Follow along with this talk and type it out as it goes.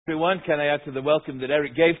Everyone, can I add to the welcome that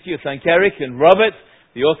Eric gave to you? Thank Eric and Robert,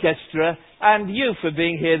 the orchestra, and you for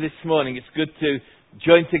being here this morning. It's good to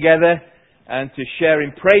join together and to share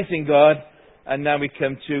in praising God. And now we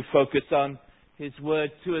come to focus on His Word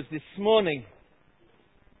to us this morning.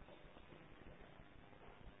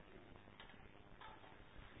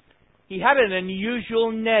 He had an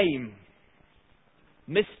unusual name,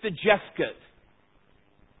 Mr. Jeffcott.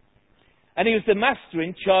 And he was the master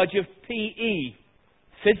in charge of PE,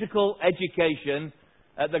 physical education,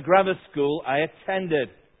 at the grammar school I attended.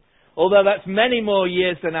 Although that's many more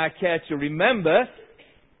years than I care to remember,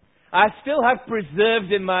 I still have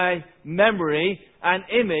preserved in my memory an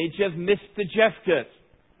image of Mr. Jeffcott.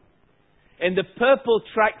 In the purple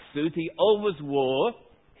tracksuit he always wore,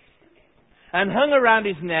 and hung around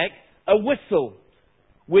his neck a whistle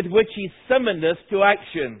with which he summoned us to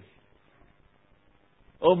action,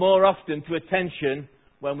 or more often to attention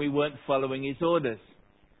when we weren't following his orders.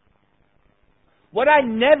 What I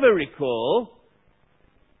never recall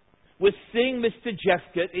was seeing Mr.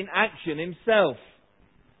 Jeffcott in action himself,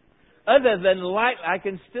 other than I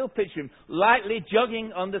can still picture him lightly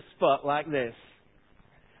jogging on the spot like this,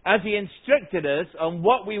 as he instructed us on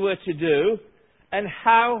what we were to do and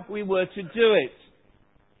how we were to do it.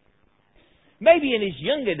 Maybe in his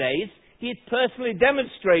younger days, he had personally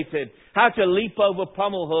demonstrated how to leap over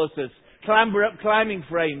pommel horses, clamber up climbing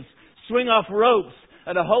frames, swing off ropes,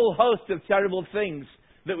 and a whole host of terrible things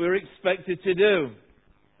that we were expected to do.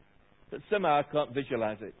 But somehow I can't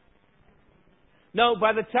visualize it. No,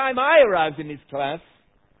 by the time I arrived in his class,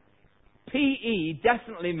 PE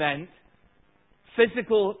definitely meant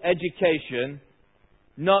physical education,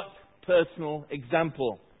 not personal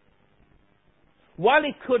example. While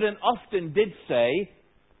he could and often did say,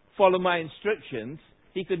 follow my instructions,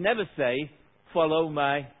 he could never say, follow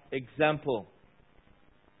my example.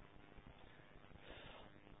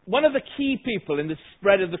 One of the key people in the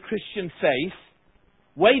spread of the Christian faith,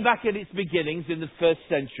 way back at its beginnings in the first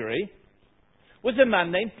century, was a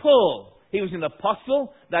man named Paul. He was an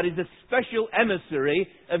apostle, that is a special emissary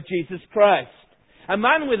of Jesus Christ. A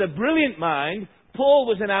man with a brilliant mind, Paul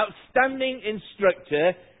was an outstanding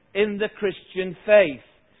instructor in the Christian faith.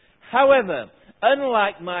 However,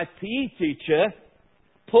 unlike my PE teacher,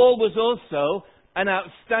 Paul was also an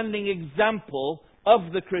outstanding example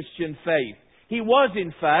of the Christian faith. He was,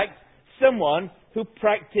 in fact, someone who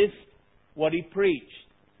practiced what he preached.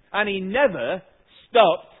 And he never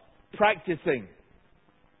stopped practicing.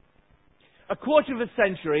 A quarter of a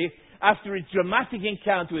century after his dramatic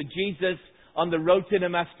encounter with Jesus on the road to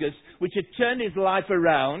Damascus, which had turned his life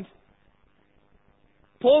around,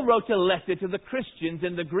 Paul wrote a letter to the Christians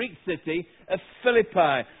in the Greek city of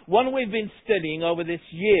Philippi, one we've been studying over this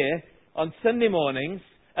year on Sunday mornings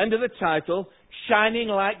under the title, Shining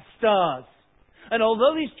Like Stars. And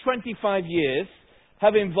although these 25 years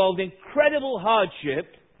have involved incredible hardship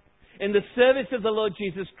in the service of the Lord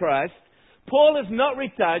Jesus Christ, Paul has not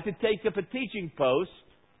retired to take up a teaching post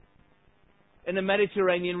in a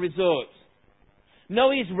Mediterranean resort.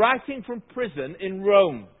 No, he's writing from prison in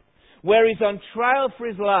Rome, where he's on trial for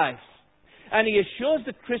his life. And he assures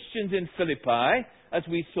the Christians in Philippi, as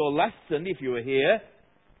we saw last Sunday if you were here,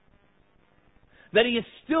 that he is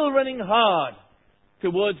still running hard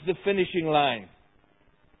towards the finishing line.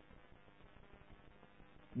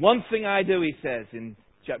 One thing I do, he says in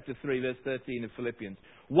chapter 3, verse 13 of Philippians.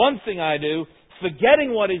 One thing I do,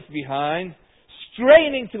 forgetting what is behind,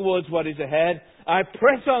 straining towards what is ahead, I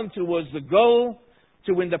press on towards the goal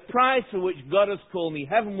to win the prize for which God has called me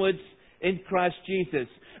heavenwards in Christ Jesus.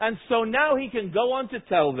 And so now he can go on to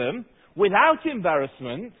tell them, without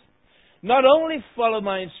embarrassment, not only follow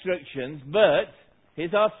my instructions, but,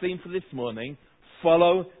 here's our theme for this morning,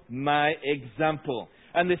 follow my example.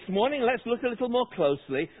 And this morning, let's look a little more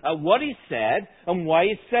closely at what he said and why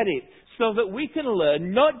he said it, so that we can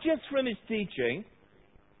learn not just from his teaching,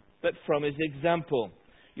 but from his example.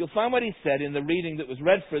 You'll find what he said in the reading that was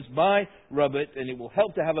read for us by Robert, and it will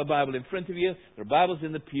help to have a Bible in front of you. There are Bibles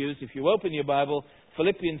in the pews. If you open your Bible,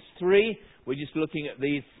 Philippians 3, we're just looking at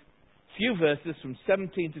these few verses from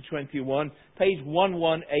 17 to 21, page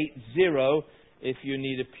 1180 if you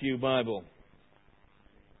need a pew Bible.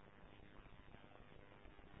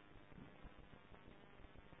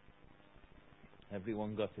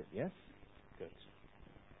 Everyone got it, yes? Good.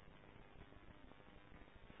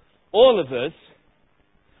 All of us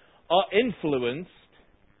are influenced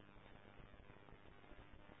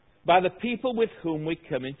by the people with whom we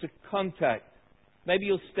come into contact. Maybe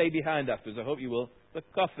you'll stay behind afterwards. I hope you will. For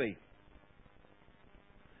coffee.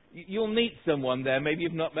 You'll meet someone there maybe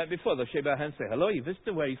you've not met before. They'll shake their hand and say, hello, you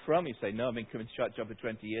visitor, where are you from? You say, no, I've been coming to church for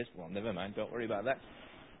 20 years. Well, never mind, don't worry about that.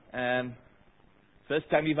 First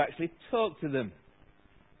time you've actually talked to them.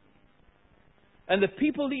 And the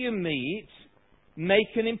people that you meet make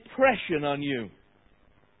an impression on you.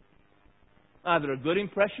 Either a good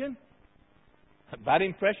impression, a bad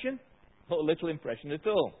impression, or little impression at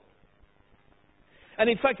all. And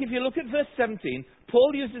in fact, if you look at verse 17,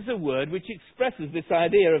 Paul uses a word which expresses this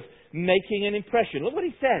idea of making an impression. Look what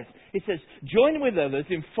he says. He says, join with others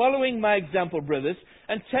in following my example, brothers,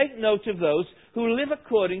 and take note of those who live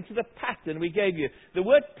according to the pattern we gave you. The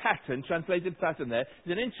word pattern, translated pattern there,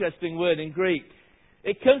 is an interesting word in Greek.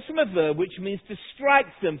 It comes from a verb which means to strike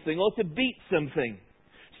something or to beat something,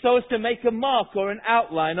 so as to make a mark or an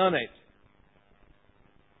outline on it.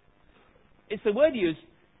 It's the word used,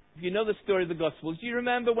 if you know the story of the Gospels, do you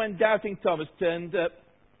remember when doubting Thomas turned up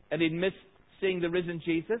and he'd missed seeing the risen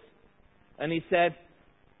Jesus? And he said,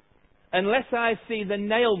 unless I see the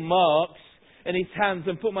nail marks in his hands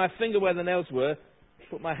and put my finger where the nails were,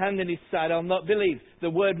 put my hand in his side, I'll not believe. The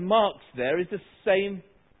word marks there is the same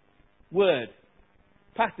word,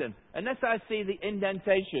 pattern, unless I see the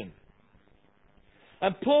indentation.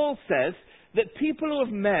 And Paul says that people who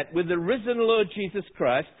have met with the risen Lord Jesus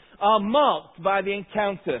Christ are marked by the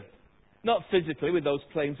encounter. Not physically with those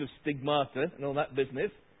claims of stigmata and all that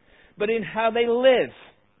business, but in how they live.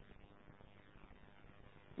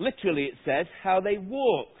 Literally it says, how they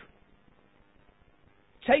walk.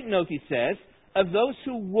 Take note, he says, of those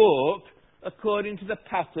who walk according to the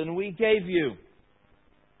pattern we gave you.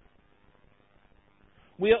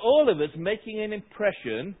 We are all of us making an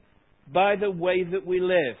impression by the way that we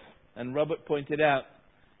live. And Robert pointed out,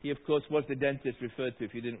 he of course was the dentist referred to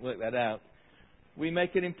if you didn't work that out. We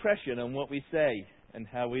make an impression on what we say and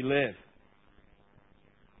how we live.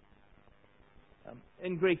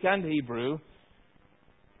 In Greek and Hebrew,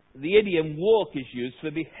 the idiom walk is used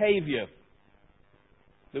for behavior.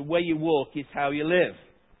 The way you walk is how you live.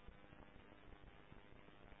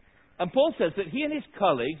 And Paul says that he and his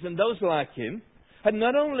colleagues and those like him had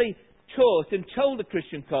not only taught and told the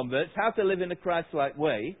Christian converts how to live in a Christ-like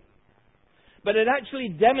way, but had actually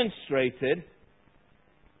demonstrated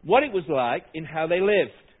what it was like in how they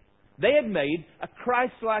lived. They had made a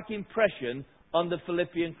Christ-like impression on the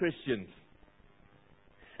Philippian Christians.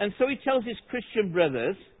 And so he tells his Christian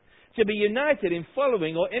brothers to be united in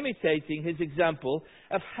following or imitating his example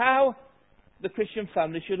of how the Christian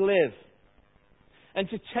family should live. And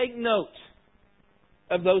to take note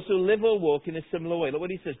of those who live or walk in a similar way. Look what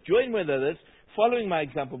he says. Join with others, following my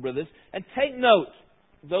example, brothers, and take note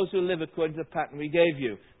of those who live according to the pattern we gave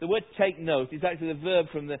you. The word take note is actually the verb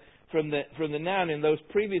from the noun in those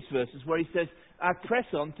previous verses where he says, I press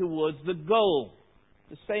on towards the goal.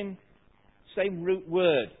 The same root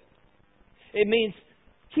word. It means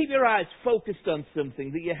keep your eyes focused on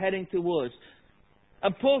something that you're heading towards.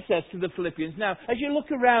 And Paul says to the Philippians, now, as you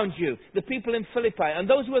look around you, the people in Philippi, and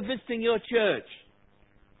those who are visiting your church,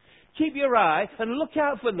 keep your eye and look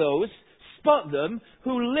out for those, spot them,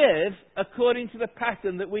 who live according to the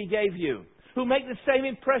pattern that we gave you, who make the same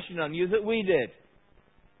impression on you that we did.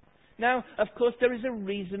 Now, of course, there is a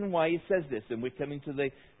reason why he says this, and we're coming to the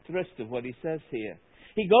thrust of what he says here.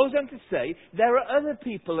 He goes on to say, there are other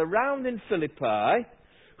people around in Philippi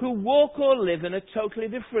who walk or live in a totally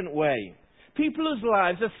different way. People whose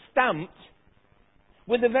lives are stamped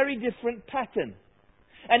with a very different pattern.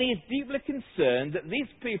 And he is deeply concerned that these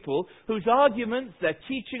people, whose arguments, their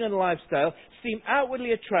teaching and lifestyle seem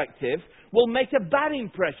outwardly attractive, will make a bad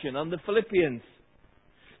impression on the Philippians.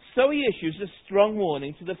 So he issues a strong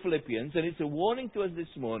warning to the Philippians, and it's a warning to us this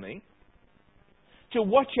morning, to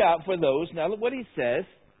watch out for those. Now look what he says.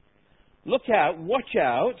 Look out, watch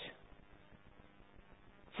out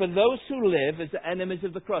for those who live as the enemies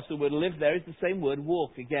of the cross. The word live there is the same word,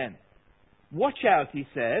 walk again. Watch out, he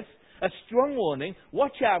says. A strong warning.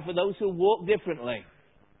 Watch out for those who walk differently.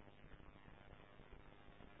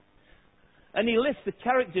 And he lists the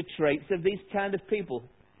character traits of these kind of people.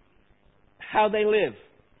 How they live.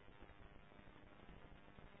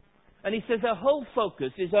 And he says their whole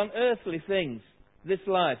focus is on earthly things. This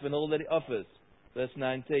life and all that it offers. Verse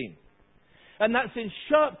 19. And that's in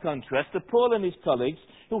sharp contrast to Paul and his colleagues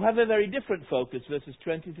who have a very different focus, verses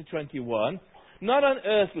 20 to 21. Not on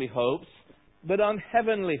earthly hopes, but on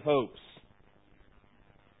heavenly hopes.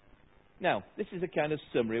 Now, this is a kind of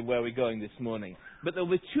summary of where we're going this morning. But there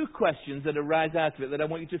will be two questions that arise out of it that I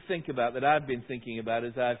want you to think about, that I've been thinking about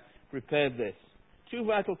as I've prepared this. Two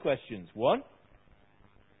vital questions. One,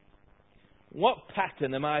 what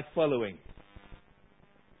pattern am I following?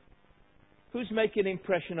 Who's making an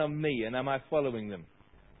impression on me, and am I following them?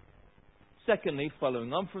 Secondly,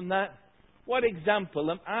 following on from that, what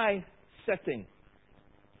example am I setting?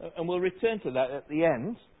 And we'll return to that at the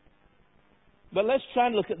end. But let's try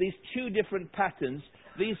and look at these two different patterns,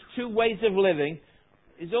 these two ways of living.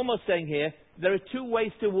 He's almost saying here, there are two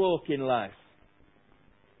ways to walk in life.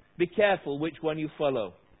 Be careful which one you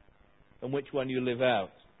follow and which one you live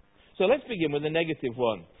out. So let's begin with the negative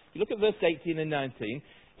one. If you look at verse 18 and 19,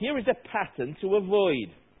 here is a pattern to avoid.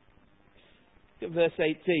 Look at verse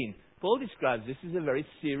 18. Paul describes this as a very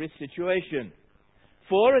serious situation.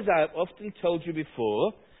 For, as I have often told you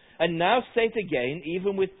before, and now say it again,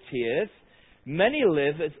 even with tears, many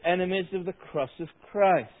live as enemies of the cross of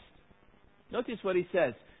Christ. Notice what he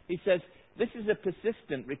says. He says, this is a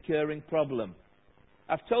persistent, recurring problem.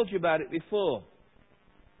 I've told you about it before.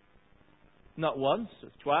 Not once, or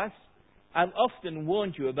twice. I've often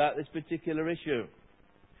warned you about this particular issue.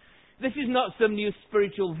 This is not some new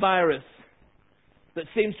spiritual virus that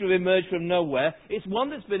seems to have emerged from nowhere. It's one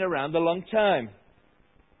that's been around a long time.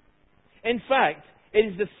 In fact, it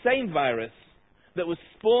is the same virus that was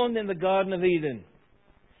spawned in the Garden of Eden,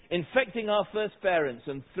 infecting our first parents,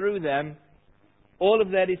 and through them, all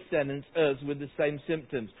of their descendants, us, with the same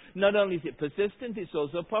symptoms. Not only is it persistent, it's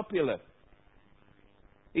also popular.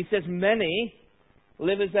 He says many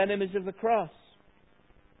live as enemies of the cross.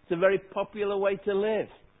 It's a very popular way to live.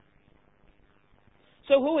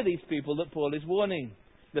 So who are these people that Paul is warning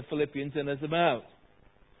the Philippians and us about?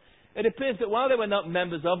 It appears that while they were not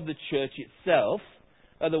members of the church itself,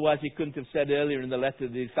 otherwise he couldn't have said earlier in the letter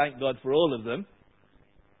that he thanked God for all of them,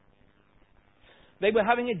 they were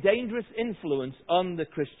having a dangerous influence on the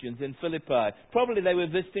Christians in Philippi. Probably they were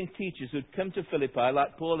visiting teachers who'd come to Philippi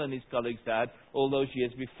like Paul and his colleagues had all those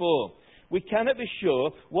years before. We cannot be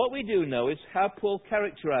sure. What we do know is how Paul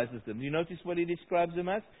characterizes them. Do you notice what he describes them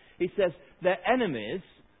as? He says they're enemies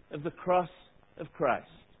of the cross of Christ.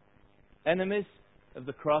 Enemies of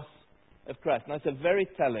the cross of Christ. Now, that's a very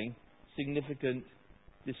telling, significant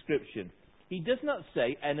description. He does not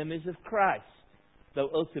say enemies of Christ, though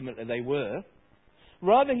ultimately they were.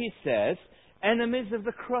 Rather, he says enemies of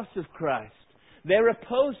the cross of Christ. They're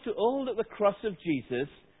opposed to all that the cross of Jesus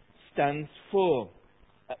stands for.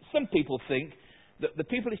 Some people think that the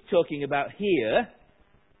people he's talking about here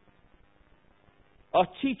are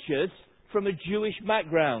teachers from a Jewish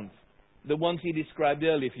background. The ones he described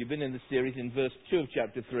earlier, if you've been in the series, in verse 2 of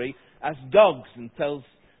chapter 3, as dogs, and tells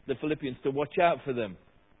the Philippians to watch out for them.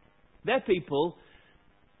 They're people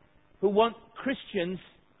who want Christians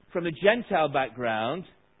from a Gentile background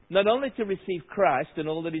not only to receive Christ and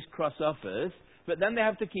all that his cross offers, but then they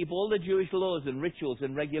have to keep all the Jewish laws and rituals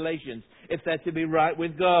and regulations if they're to be right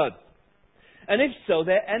with God. And if so,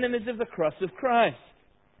 they're enemies of the cross of Christ.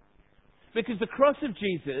 Because the cross of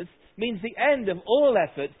Jesus means the end of all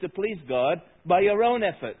efforts to please God by your own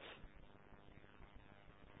efforts.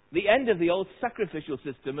 The end of the old sacrificial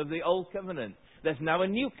system of the old covenant. There's now a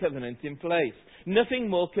new covenant in place. Nothing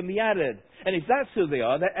more can be added. And if that's who they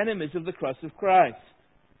are, they're enemies of the cross of Christ.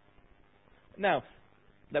 Now,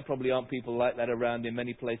 there probably aren't people like that around in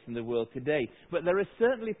many places in the world today. But there are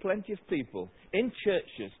certainly plenty of people in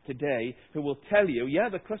churches today who will tell you, yeah,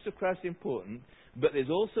 the cross of Christ is important, but there's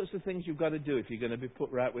all sorts of things you've got to do if you're going to be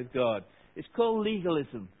put right with God. It's called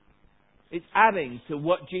legalism. It's adding to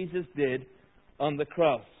what Jesus did on the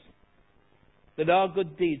cross. That our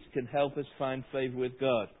good deeds can help us find favour with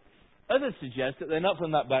God. Others suggest that they're not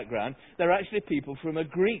from that background. They're actually people from a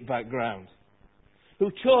Greek background who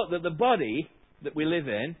taught that the body that we live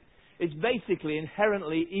in is basically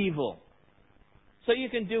inherently evil. So you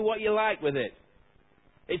can do what you like with it.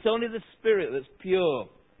 It's only the spirit that's pure.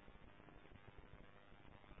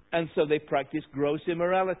 And so they practice gross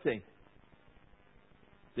immorality.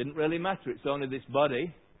 Didn't really matter. It's only this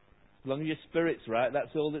body. As long as your spirit's right,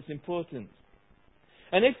 that's all that's important.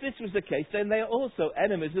 And if this was the case, then they are also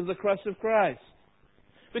enemies of the cross of Christ.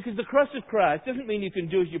 Because the cross of Christ doesn't mean you can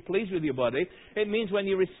do as you please with your body. It means when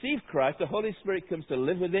you receive Christ, the Holy Spirit comes to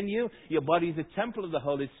live within you. Your body is a temple of the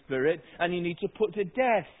Holy Spirit, and you need to put to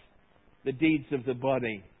death the deeds of the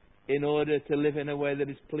body in order to live in a way that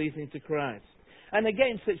is pleasing to Christ. And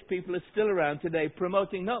again, such people are still around today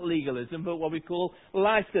promoting not legalism, but what we call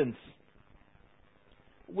license.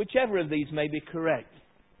 Whichever of these may be correct,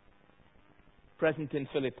 present in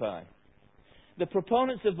Philippi. The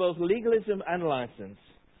proponents of both legalism and license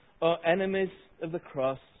are enemies of the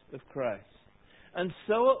cross of Christ. And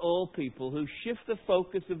so are all people who shift the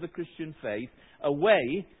focus of the Christian faith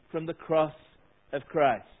away from the cross of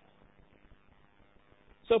Christ.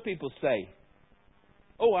 So people say,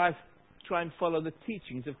 oh, I try and follow the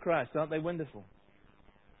teachings of Christ. Aren't they wonderful?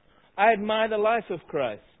 I admire the life of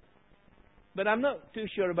Christ. But I'm not too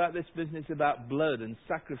sure about this business about blood and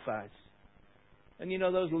sacrifice. And you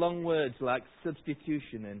know those long words like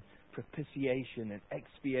substitution and propitiation and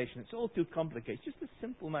expiation. It's all too complicated. It's just a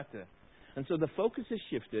simple matter. And so the focus has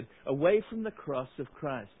shifted away from the cross of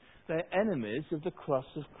Christ. They're enemies of the cross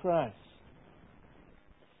of Christ.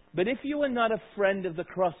 But if you are not a friend of the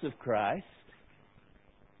cross of Christ,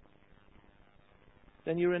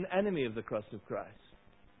 then you're an enemy of the cross of Christ.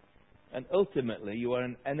 And ultimately, you are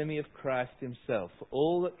an enemy of Christ himself. For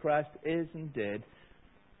all that Christ is and did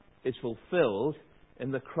is fulfilled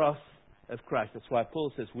in the cross of Christ. That's why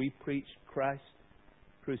Paul says, we preach Christ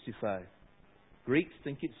crucified. Greeks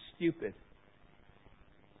think it's stupid.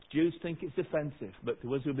 Jews think it's offensive. But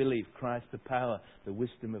to us who believe, Christ, the power, the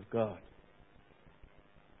wisdom of God.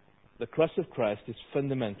 The cross of Christ is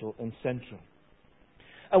fundamental and central.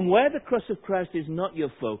 And where the cross of Christ is not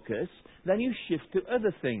your focus, then you shift to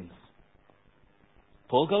other things.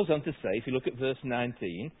 Paul goes on to say, if you look at verse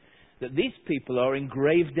 19, that these people are in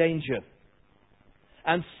grave danger.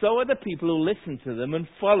 And so are the people who listen to them and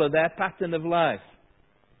follow their pattern of life.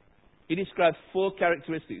 He describes 4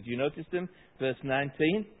 characteristics. Do you notice them? Verse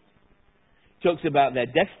 19 talks about their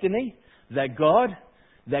destiny, their God,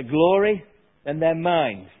 their glory, and their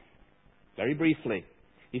mind. Very briefly,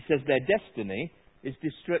 he says their destiny is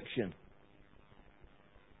destruction.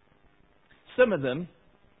 Some of them,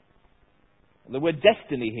 the word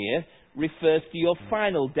destiny here refers to your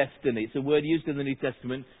final destiny. It's a word used in the New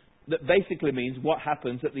Testament that basically means what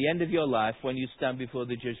happens at the end of your life when you stand before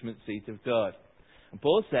the judgment seat of God. And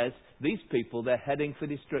Paul says, these people, they're heading for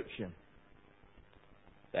destruction.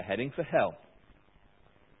 They're heading for hell.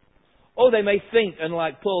 Or they may think,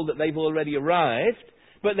 unlike Paul, that they've already arrived,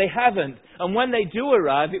 but they haven't. And when they do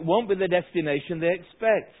arrive, it won't be the destination they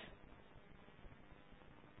expect.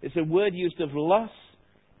 It's a word used of loss,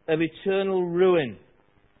 of eternal ruin.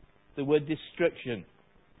 The word destruction.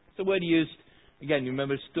 It's a word used, again, you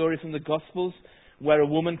remember a story from the Gospels where a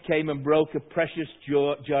woman came and broke a precious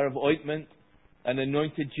jar of ointment and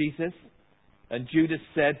anointed Jesus. And Judas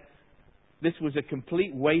said, this was a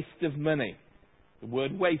complete waste of money. The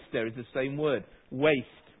word waste there is the same word, waste.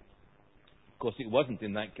 Of course, it wasn't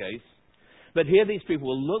in that case. But here these people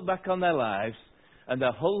will look back on their lives and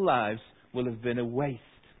their whole lives will have been a waste,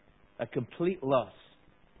 a complete loss.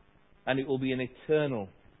 And it will be an eternal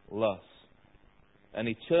loss. An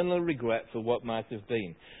eternal regret for what might have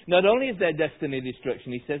been. Not only is their destiny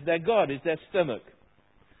destruction, he says their God is their stomach.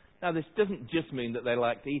 Now, this doesn't just mean that they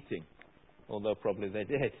liked eating, although probably they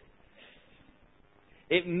did.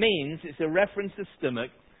 It means it's a reference to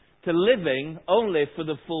stomach to living only for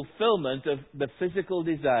the fulfillment of the physical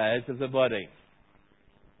desires of the body.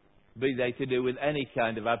 Be they to do with any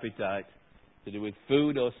kind of appetite, to do with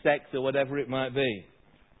food or sex or whatever it might be.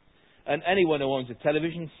 And anyone who owns a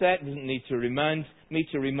television set doesn't need to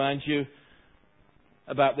remind you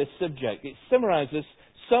about this subject. It summarizes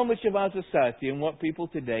so much of our society and what people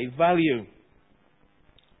today value.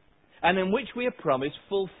 And in which we are promised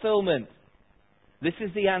fulfillment. This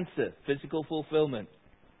is the answer, physical fulfillment.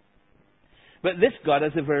 But this God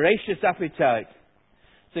has a voracious appetite.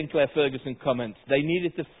 Sinclair Ferguson comments, they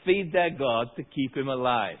needed to feed their God to keep him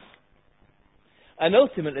alive. And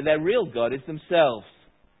ultimately their real God is themselves.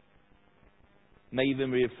 May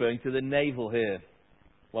even be referring to the navel here.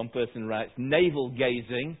 One person writes, navel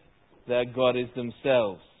gazing, their God is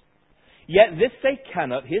themselves. Yet this they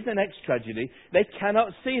cannot, here's the next tragedy, they cannot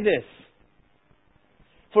see this.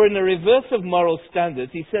 For in the reverse of moral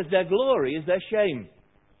standards, he says their glory is their shame.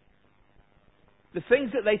 The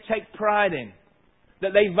things that they take pride in,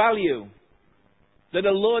 that they value, that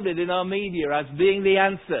are lauded in our media as being the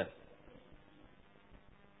answer,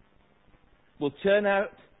 will turn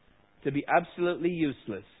out to be absolutely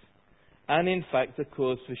useless and in fact a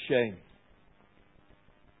cause for shame.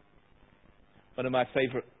 One of my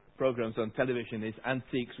favourite programs on television is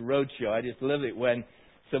Antiques Roadshow. I just love it when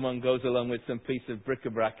someone goes along with some piece of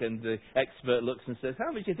bric-a-brac and the expert looks and says,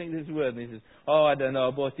 how much do you think this is worth? And he says, oh, I don't know,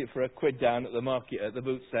 I bought it for £1 down at the market, at the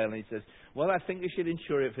boot sale. And he says, well, I think you should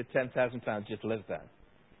insure it for £10,000, just love that.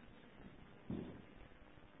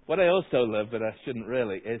 What I also love, but I shouldn't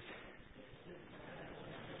really, is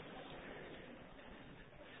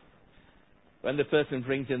when the person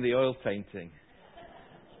brings in the oil painting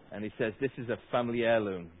and he says, this is a family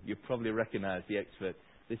heirloom. You probably recognise the expert.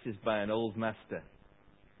 This is by an old master.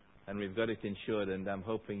 And we've got it insured, and I'm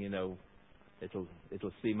hoping, it'll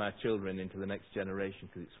see my children into the next generation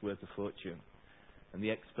because it's worth a fortune. And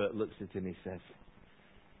the expert looks at it and he says,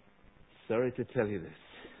 sorry to tell you this.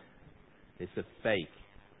 It's a fake.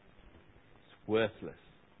 It's worthless.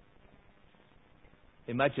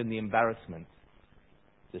 Imagine the embarrassment,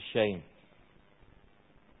 the shame.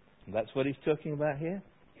 And that's what he's talking about here.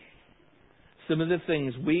 some of the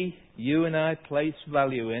things you and I place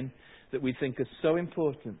value in that we think are so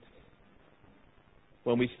important.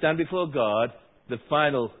 When we stand before God, the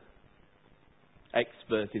final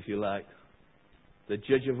expert, if you like, the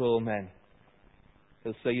judge of all men,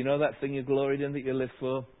 he'll say, you know that thing you gloried in that you lived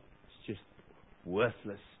for? It's just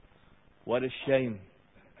worthless. What a shame.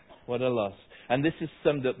 What a loss. And this is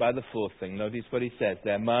summed up by the fourth thing. Notice what he says.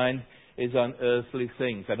 Their mind is on earthly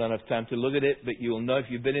things. I don't have time to look at it, but you will know if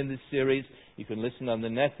you've been in this series. You can listen on the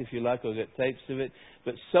net if you like, or get tapes of it.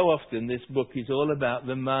 But so often this book is all about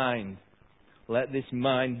the mind. Let this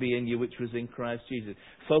mind be in you which was in Christ Jesus.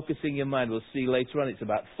 Focusing your mind, we'll see later on, it's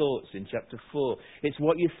about thoughts in chapter 4. It's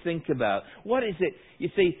what you think about. What is it? You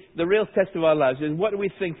see, the real test of our lives is what do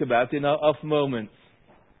we think about in our off moments?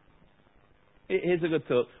 Here's a good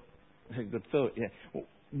thought. Good thought, yeah.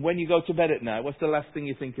 When you go to bed at night, what's the last thing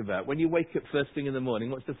you think about? When you wake up first thing in the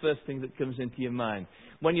morning, what's the first thing that comes into your mind?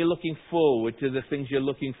 When you're looking forward to the things you're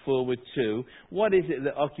looking forward to, what is it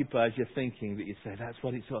that occupies your thinking that you say, that's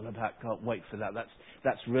what it's all about, can't wait for that,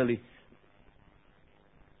 that's really...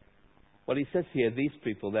 Well, he says here, these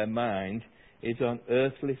people, their mind is on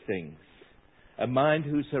earthly things. A mind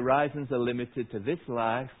whose horizons are limited to this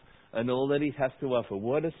life and all that it has to offer.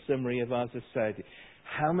 What a summary of our society.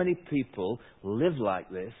 How many people live like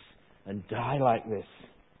this and die like this?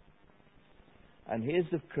 And here's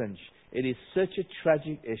the crunch. It is such a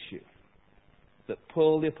tragic issue that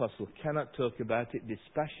Paul the Apostle cannot talk about it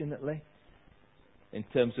dispassionately in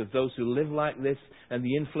terms of those who live like this and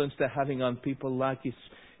the influence they're having on people like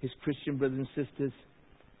his Christian brothers and sisters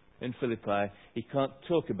in Philippi. He can't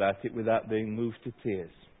talk about it without being moved to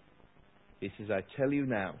tears. He says, I tell you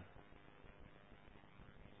now,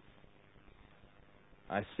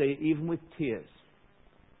 I say even with tears,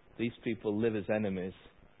 these people live as enemies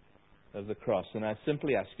of the cross. And I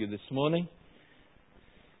simply ask you this morning,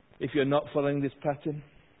 if you're not following this pattern,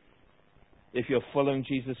 if you're following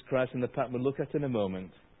Jesus Christ and the pattern we'll look at in a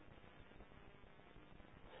moment,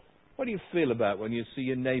 what do you feel about when you see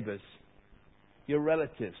your neighbours, your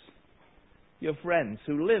relatives, your friends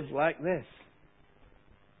who live like this?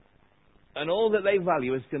 And all that they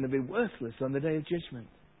value is going to be worthless on the day of judgment.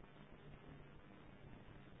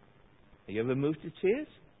 Are you ever moved to tears?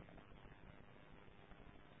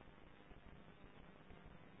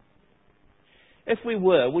 If we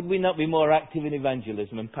were, would we not be more active in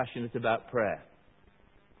evangelism and passionate about prayer?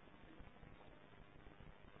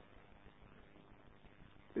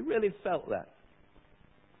 We really felt that.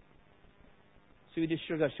 So we just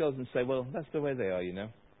shrug our shoulders and say, well, that's the way they are, you know.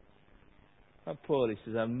 Like Paul, he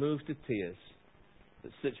says, I'm moved to tears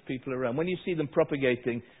that such people are around. When you see them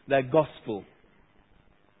propagating their gospel,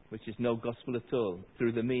 which is no gospel at all,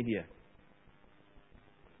 through the media.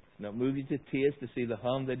 Not moving to tears to see the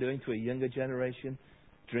harm they're doing to a younger generation,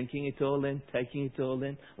 drinking it all in, taking it all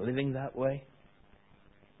in, living that way.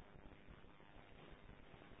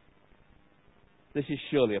 This is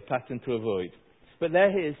surely a pattern to avoid. But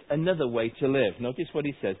there is another way to live. Notice what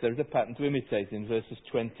he says. There is a pattern to imitate in verses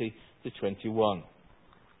 20 to 21.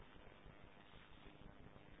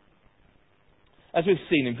 As we've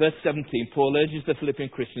seen in verse 17, Paul urges the Philippian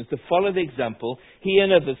Christians to follow the example he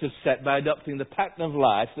and others have set by adopting the pattern of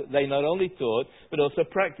life that they not only taught, but also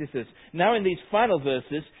practices. Now in these final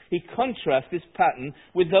verses, he contrasts this pattern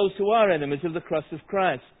with those who are enemies of the cross of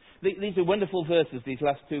Christ. These are wonderful verses, these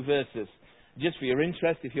last two verses. Just for your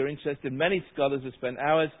interest, if you're interested, many scholars have spent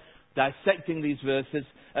hours dissecting these verses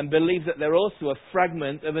and believe that they're also a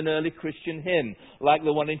fragment of an early Christian hymn, like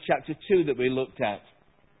the one in chapter 2 that we looked at.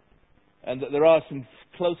 And that there are some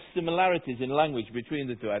close similarities in language between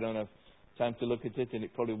the two. I don't have time to look at it, and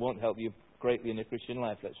it probably won't help you greatly in a Christian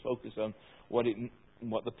life. Let's focus on what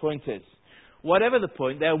the point is. Whatever the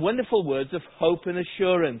point, they are wonderful words of hope and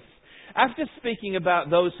assurance. After speaking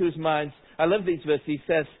about those whose minds, I love these verses, he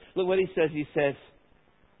says, look what he says,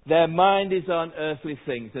 their mind is on earthly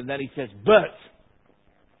things. And then he says, but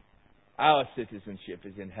our citizenship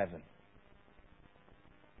is in heaven.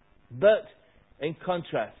 But, in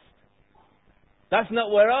contrast, that's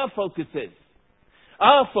not where our focus is.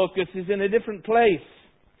 Our focus is in a different place.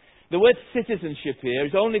 The word citizenship here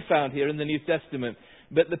is only found here in the New Testament.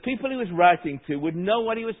 But the people he was writing to would know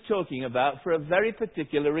what he was talking about for a very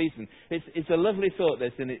particular reason. It's a lovely thought,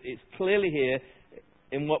 this, and it's clearly here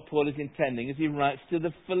in what Paul is intending as he writes to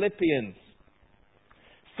the Philippians.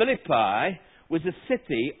 Philippi was a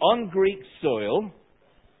city on Greek soil,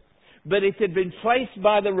 but it had been placed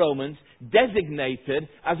by the Romans, designated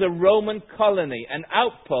as a Roman colony, an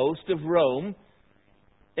outpost of Rome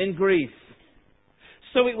in Greece.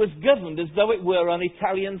 So it was governed as though it were on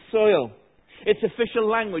Italian soil. Its official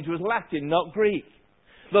language was Latin, not Greek.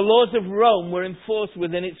 The laws of Rome were enforced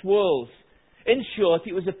within its walls. In short,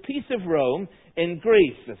 it was a piece of Rome in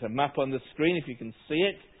Greece. There's a map on the screen if you can see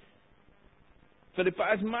it. Philippi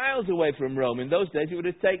is miles away from Rome. In those days, it would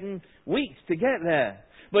have taken weeks to get there.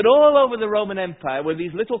 But all over the Roman Empire were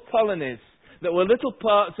these little colonies that were little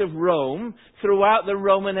parts of Rome throughout the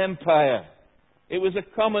Roman Empire. It was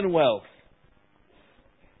a commonwealth.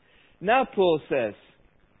 Now Paul says,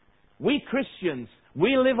 we Christians,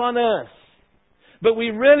 we live on earth, but we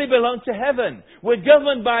really belong to heaven. We're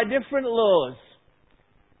governed by different laws.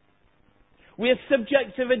 We are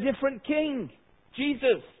subjects of a different king,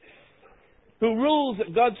 Jesus, who rules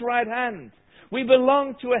at God's right hand. We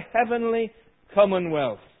belong to a heavenly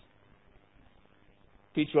commonwealth.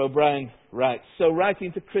 Peter O'Brien writes, so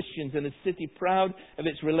writing to Christians in a city proud of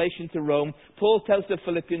its relation to Rome, Paul tells the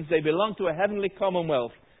Philippians they belong to a heavenly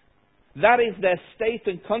commonwealth. That is, their state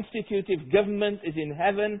and constitutive government is in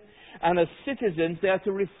heaven, and as citizens they are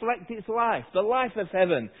to reflect its life, the life of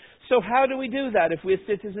heaven. So how do we do that if we're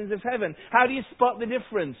citizens of heaven? How do you spot the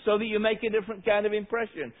difference so that you make a different kind of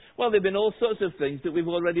impression? Well, there have been all sorts of things that we've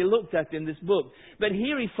already looked at in this book. But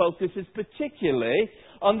here he focuses particularly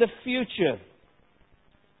on the future.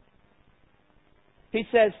 He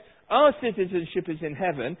says, our citizenship is in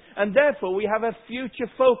heaven, and therefore we have a future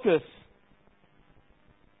focus.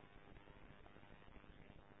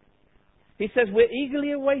 He says we're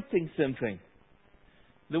eagerly awaiting something.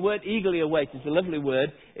 The word eagerly await is a lovely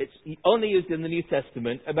word. It's only used in the New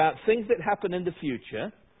Testament about things that happen in the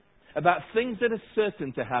future, about things that are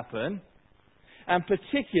certain to happen, and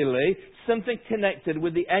particularly something connected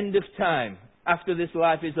with the end of time, after this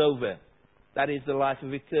life is over. That is the life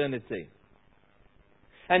of eternity.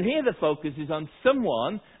 And here the focus is on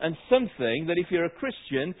someone and something that if you're a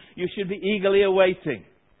Christian, you should be eagerly awaiting.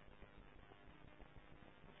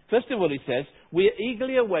 First of all, he says, we are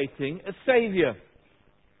eagerly awaiting a Saviour,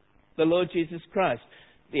 the Lord Jesus Christ.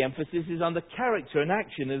 The emphasis is on the character and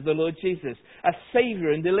action of the Lord Jesus, a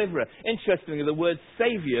Saviour and Deliverer. Interestingly, the words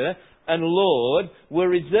Saviour and Lord were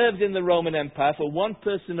reserved in the Roman Empire for one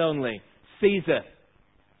person only, Caesar.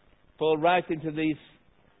 Paul, writing to these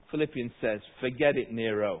Philippians, says, forget it,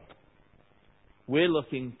 Nero. We're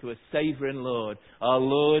looking to a Saviour and Lord, our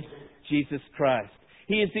Lord Jesus Christ.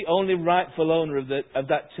 He is the only rightful owner of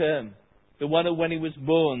that term. The one who, when he was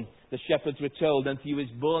born, the shepherds were told, unto you is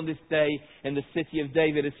born this day in the city of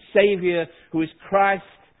David a Saviour who is Christ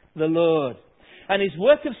the Lord. And his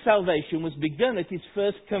work of salvation was begun at his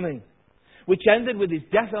first coming, which ended with his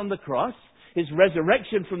death on the cross, his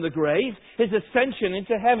resurrection from the grave, his ascension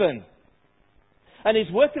into heaven. And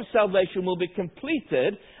his work of salvation will be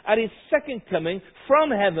completed at his second coming from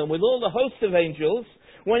heaven with all the hosts of angels,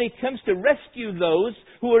 when he comes to rescue those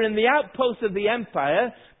who are in the outposts of the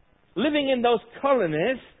empire, living in those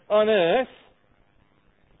colonies on earth,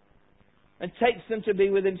 and takes them to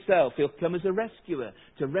be with himself. He'll come as a rescuer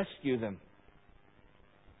to rescue them.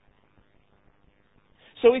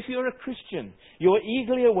 So if you're a Christian, you're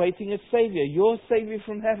eagerly awaiting a Saviour, your Saviour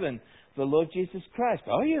from heaven, the Lord Jesus Christ.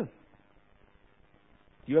 Are you?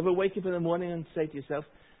 Do you ever wake up in the morning and say to yourself,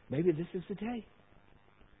 maybe this is the day?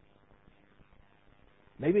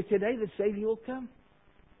 Maybe today the Saviour will come.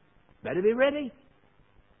 Better be ready.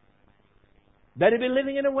 Better be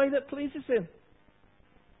living in a way that pleases Him.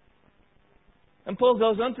 And Paul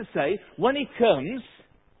goes on to say, when He comes,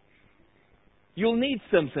 you'll need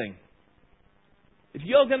something. If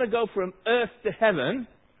you're going to go from earth to heaven,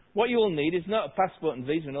 what you'll need is not a passport and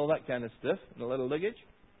visa and all that kind of stuff, and a little luggage.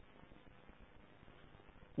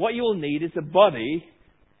 What you'll need is a body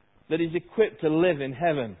that is equipped to live in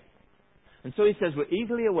heaven. And so he says we're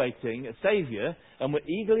eagerly awaiting a Saviour, and we're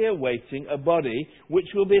eagerly awaiting a body which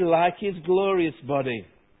will be like His glorious body.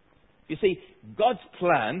 You see, God's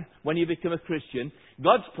plan, when you become a Christian,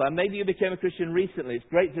 God's plan, maybe you became a Christian recently. It's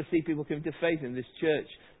great to see people come to faith in this church.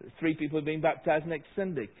 3 people are being baptized next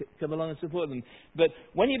Sunday. Come along and support them. But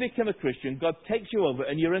when you become a Christian, God takes you over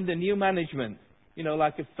and you're under new management. You know,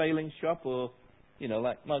 like a failing shop or, you know,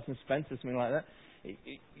 like Marks and Spencer, something like that.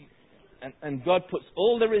 And God puts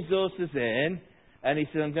all the resources in, and He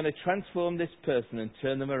says, I'm going to transform this person and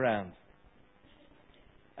turn them around.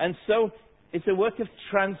 And so, it's a work of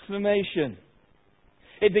transformation.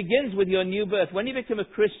 It begins with your new birth. When you become a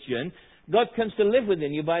Christian, God comes to live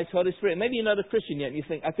within you by His Holy Spirit. Maybe you're not a Christian yet, and you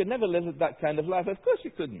think, I could never live that kind of life. Of course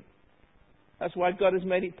you couldn't. That's why God has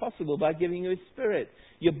made it possible by giving you His Spirit.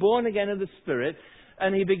 You're born again of the Spirit,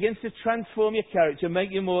 and He begins to transform your character, make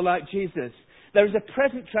you more like Jesus. There is a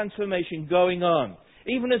present transformation going on.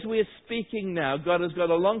 Even as we are speaking now, God has got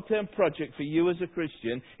a long-term project for you as a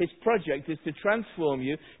Christian. His project is to transform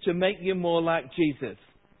you, to make you more like Jesus.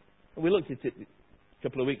 We looked at it a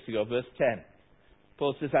couple of weeks ago, verse 10.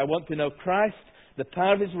 Paul says, I want to know Christ, the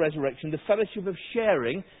power of his resurrection, the fellowship of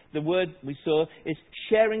sharing. The word we saw is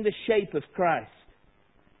sharing the shape of Christ.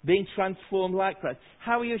 Being transformed like Christ.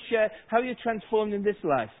 How are you transformed in this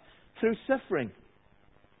life? Through suffering.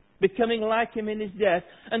 Becoming like him in his death,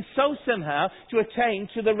 and so somehow to attain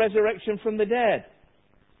to the resurrection from the dead.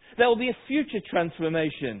 There will be a future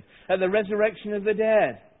transformation at the resurrection of the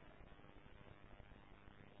dead.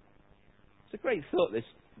 It's a great thought, this.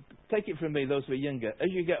 Take it from me, those who are younger. As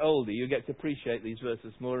you get older, you get to appreciate these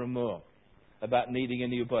verses more and more about needing a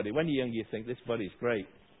new body. When you're younger, you think, this body's great,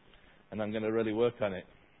 and I'm going to really work on it.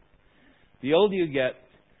 The older you get,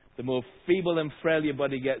 the more feeble and frail your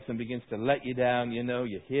body gets and begins to let you down,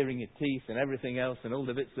 your hearing, your teeth and everything else and all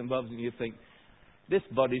the bits and bobs, and you think, this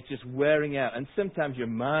body's just wearing out. And sometimes your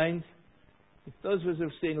mind, those of us who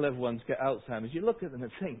have seen loved ones get Alzheimer's, you look at them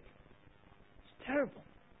and think, it's terrible.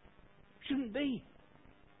 Shouldn't be.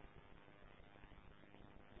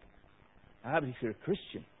 But if you're a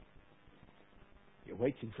Christian, you're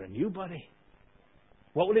waiting for a new body.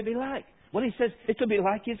 What will it be like? Well, he says it'll be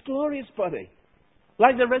like his glorious body.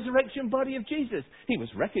 Like the resurrection body of Jesus. He was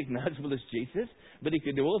recognizable as Jesus, but he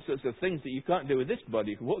could do all sorts of things that you can't do with this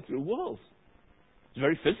body. He could walk through walls. It's a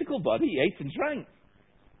very physical body. He ate and drank.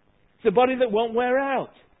 It's a body that won't wear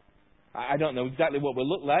out. I don't know exactly what we'll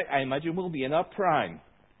look like. I imagine we'll be in our prime.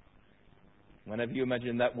 Whenever you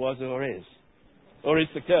imagine that was or is. Or is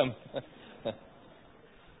to come.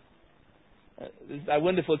 There's a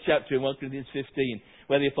wonderful chapter in 1 Corinthians 15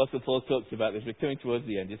 where the Apostle Paul talks about this. We're coming towards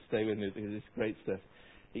the end. Just stay with me because it's great stuff.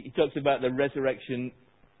 He talks about the resurrection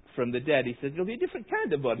from the dead. He says, there'll be a different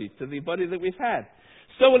kind of body to the body that we've had.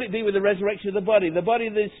 So will it be with the resurrection of the body. The body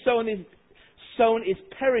that is sown is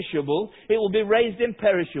perishable. It will be raised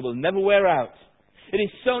imperishable, never wear out. It is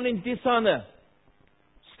sown in dishonor,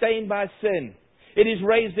 stained by sin. It is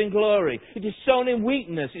raised in glory. It is sown in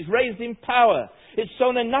weakness. It's raised in power. It's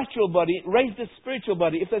sown a natural body. It raised a spiritual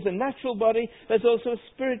body. If there's a natural body, there's also a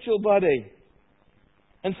spiritual body.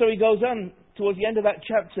 And so he goes on towards the end of that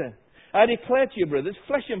chapter. I declare to you, brothers,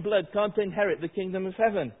 flesh and blood can't inherit the kingdom of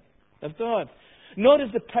heaven, of God. Nor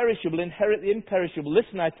does the perishable inherit the imperishable.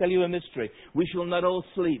 Listen, I tell you a mystery. We shall not all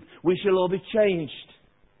sleep. We shall all be changed.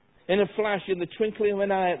 In a flash, in the twinkling of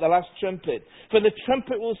an eye, at the last trumpet. For the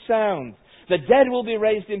trumpet will sound. The dead will be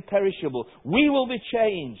raised imperishable. We will be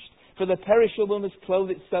changed. For the perishable must clothe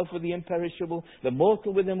itself with the imperishable, the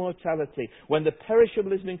mortal with immortality. When the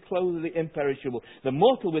perishable has been clothed with the imperishable, the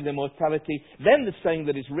mortal with immortality, then the saying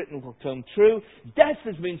that is written will come true. Death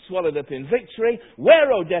has been swallowed up in victory.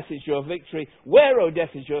 Where, O death, is your victory? Where, O death,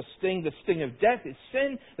 is your sting? The sting of death is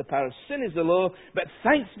sin. The power of sin is the law. But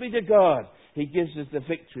thanks be to God, He gives us the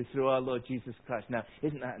victory through our Lord Jesus Christ. Now,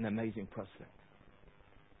 isn't that an amazing prospect?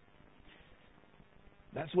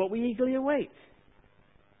 That's what we eagerly await.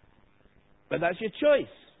 But that's your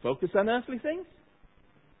choice. Focus on earthly things.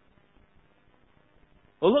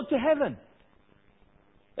 Or look to heaven.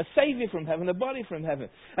 A Saviour from heaven, a body from heaven.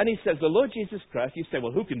 And he says, the Lord Jesus Christ, you say,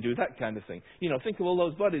 well, who can do that kind of thing? Think of all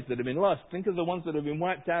those bodies that have been lost. Think of the ones that have been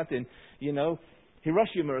wiped out in,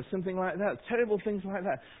 Hiroshima or something like that. Terrible things like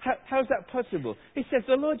that. How's that possible? He says,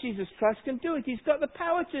 the Lord Jesus Christ can do it. He's got the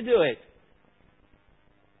power to do it.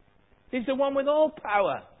 He's the one with all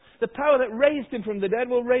power. The power that raised him from the dead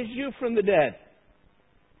will raise you from the dead.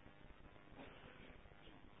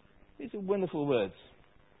 These are wonderful words.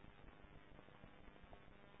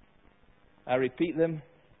 I repeat them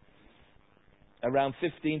around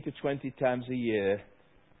 15 to 20 times a year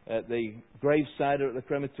at the graveside or at the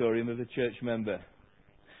crematorium of a church member.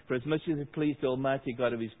 For as much as it pleased Almighty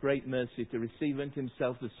God of His great mercy to receive unto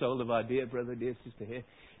Himself the soul of our dear brother, dear sister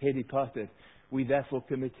here departed, we therefore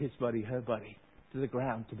commit his body, her body, to the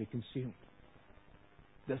ground to be consumed.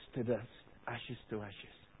 Dust to dust, ashes to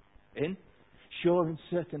ashes. In sure and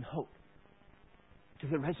certain hope to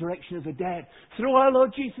the resurrection of the dead through our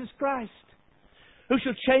Lord Jesus Christ, who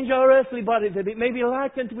shall change our earthly body that it may be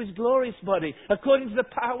like unto His glorious body, according to the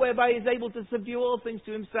power whereby He is able to subdue all things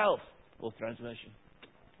to Himself. All transversion.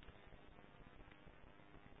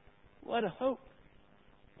 What a hope.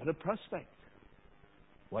 What a prospect.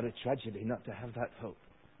 What a tragedy not to have that hope.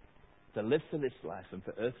 To live for this life and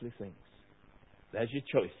for earthly things. There's your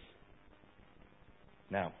choice.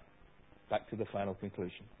 Now, back to the final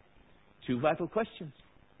conclusion. Two vital questions.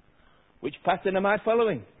 Which pattern am I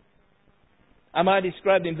following? Am I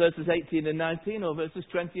described in verses 18 and 19 or verses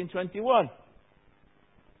 20 and 21?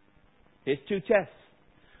 Here's two tests.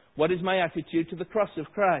 What is my attitude to the cross of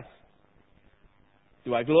Christ?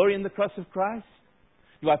 Do I glory in the cross of Christ?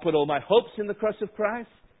 Do I put all my hopes in the cross of Christ?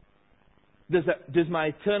 Does my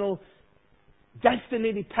eternal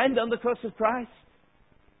destiny depend on the cross of Christ?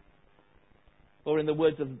 Or in the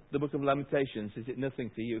words of the book of Lamentations, is it nothing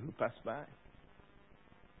to you who pass by?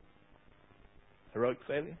 Heroic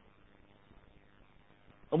failure?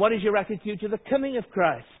 And what is your attitude to the coming of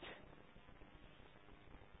Christ?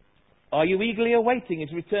 Are you eagerly awaiting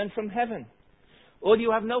His return from heaven? Or do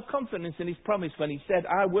you have no confidence in His promise when He said,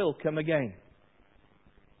 I will come again?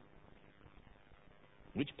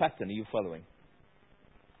 Which pattern are you following?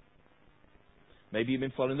 Maybe you've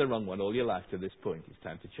been following the wrong one all your life to this point. It's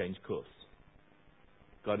time to change course.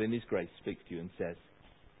 God in His grace speaks to you and says,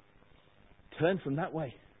 turn from that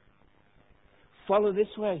way. Follow this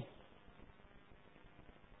way.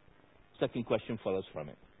 Second question follows from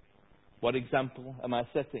it. What example am I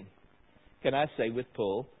setting? Can I say with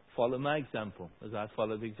Paul, follow my example as I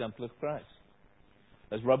follow the example of Christ?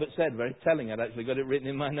 As Robert said, very telling, I'd actually got it written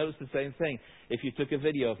in my notes, the same thing. If you took a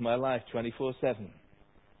video of my life 24/7,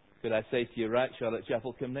 could I say to you, right, Charlotte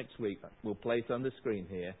Chapel, come next week, we'll play it on the screen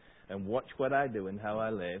here, and watch what I do and how I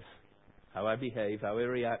live, how I behave, how I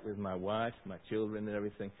react with my wife, my children and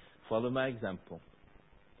everything. Follow my example.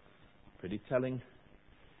 Pretty telling,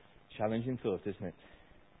 challenging thought, isn't it?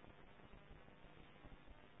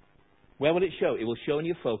 Where will it show? It will show in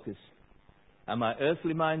your focus. Am I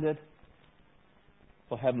earthly minded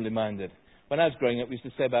or heavenly minded? When I was growing up, we used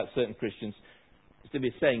to say about certain Christians, used to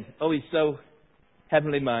be saying, oh, he's so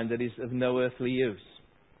heavenly minded, he's of no earthly use.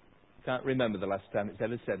 Can't remember the last time it's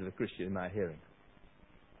ever said of a Christian in my hearing.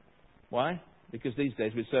 Why? Because these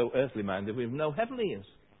days we're so earthly minded, we have no heavenly use.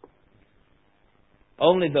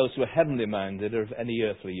 Only those who are heavenly minded are of any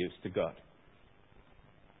earthly use to God.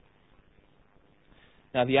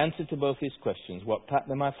 Now, the answer to both these questions, what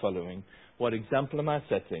pattern am I following, what example am I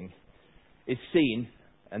setting, is seen,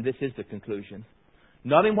 and this is the conclusion,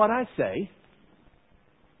 not in what I say,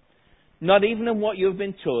 not even in what you've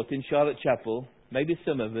been taught in Charlotte Chapel, maybe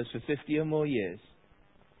some of us for 50 or more years.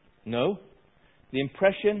 No, the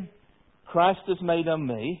impression Christ has made on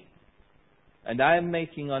me, and I am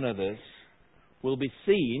making on others, will be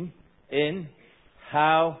seen in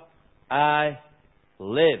how I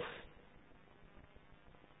live.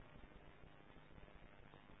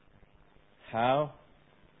 How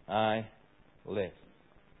I live.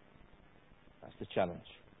 That's the challenge.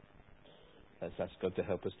 Let's ask God to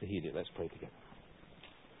help us to heed it. Let's pray together.